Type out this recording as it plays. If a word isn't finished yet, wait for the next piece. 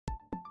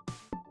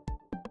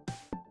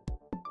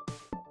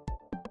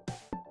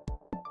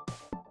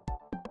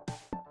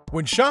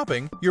When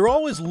shopping, you're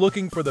always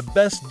looking for the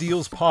best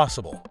deals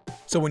possible.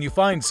 So when you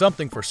find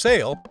something for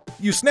sale,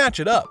 you snatch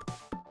it up.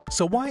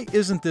 So why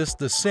isn't this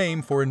the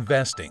same for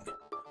investing?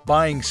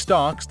 Buying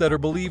stocks that are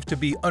believed to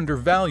be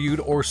undervalued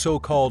or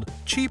so-called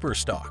cheaper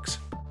stocks.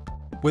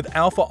 With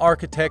Alpha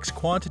Architect's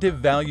quantitative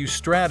value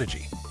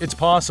strategy, it's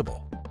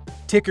possible.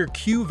 Ticker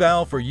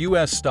QVAL for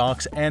US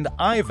stocks and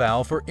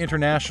IVAL for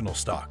international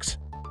stocks.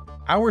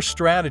 Our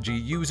strategy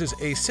uses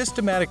a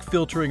systematic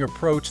filtering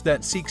approach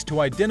that seeks to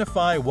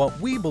identify what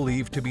we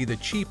believe to be the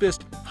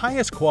cheapest,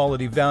 highest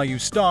quality value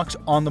stocks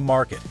on the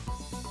market.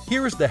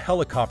 Here is the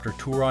helicopter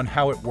tour on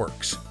how it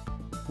works.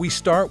 We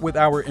start with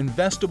our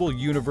investable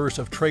universe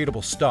of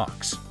tradable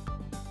stocks.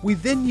 We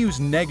then use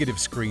negative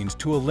screens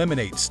to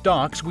eliminate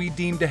stocks we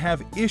deem to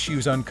have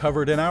issues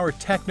uncovered in our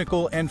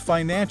technical and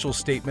financial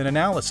statement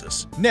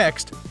analysis.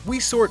 Next, we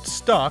sort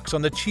stocks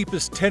on the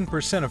cheapest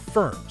 10% of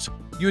firms,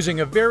 using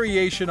a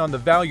variation on the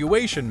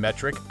valuation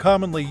metric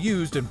commonly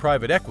used in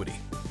private equity,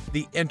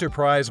 the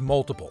enterprise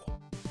multiple.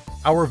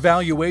 Our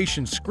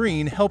valuation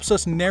screen helps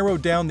us narrow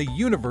down the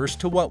universe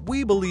to what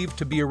we believe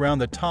to be around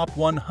the top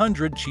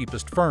 100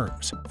 cheapest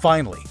firms.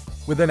 Finally,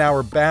 within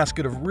our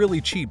basket of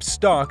really cheap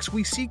stocks,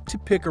 we seek to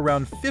pick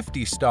around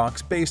 50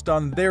 stocks based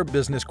on their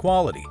business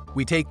quality.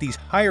 We take these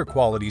higher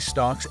quality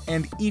stocks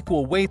and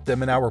equal weight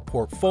them in our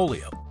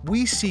portfolio.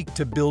 We seek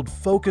to build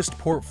focused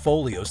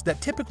portfolios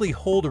that typically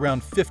hold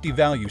around 50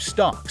 value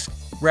stocks,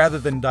 rather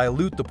than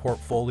dilute the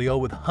portfolio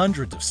with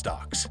hundreds of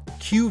stocks.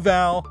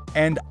 QVAL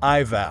and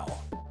IVAL.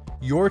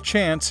 Your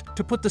chance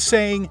to put the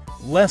saying,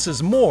 "less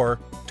is more,"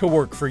 to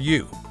work for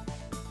you.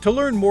 To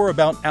learn more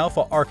about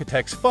Alpha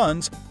Architect's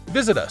funds,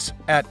 visit us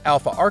at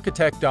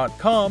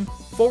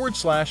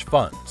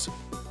alphaarchitect.com/funds.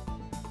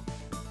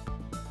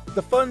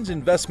 The fund's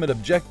investment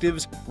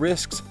objectives,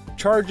 risks,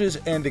 charges,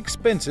 and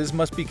expenses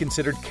must be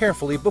considered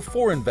carefully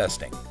before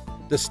investing.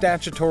 The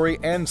statutory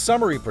and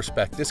summary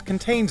prospectus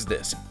contains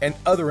this and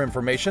other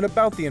information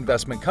about the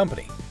investment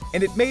company,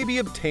 and it may be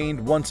obtained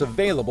once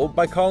available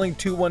by calling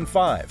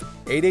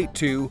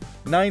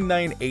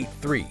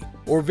 215-882-9983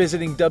 or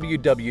visiting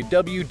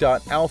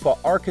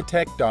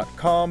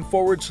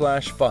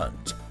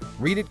www.alphaarchitect.com/funds.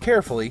 Read it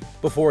carefully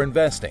before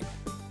investing.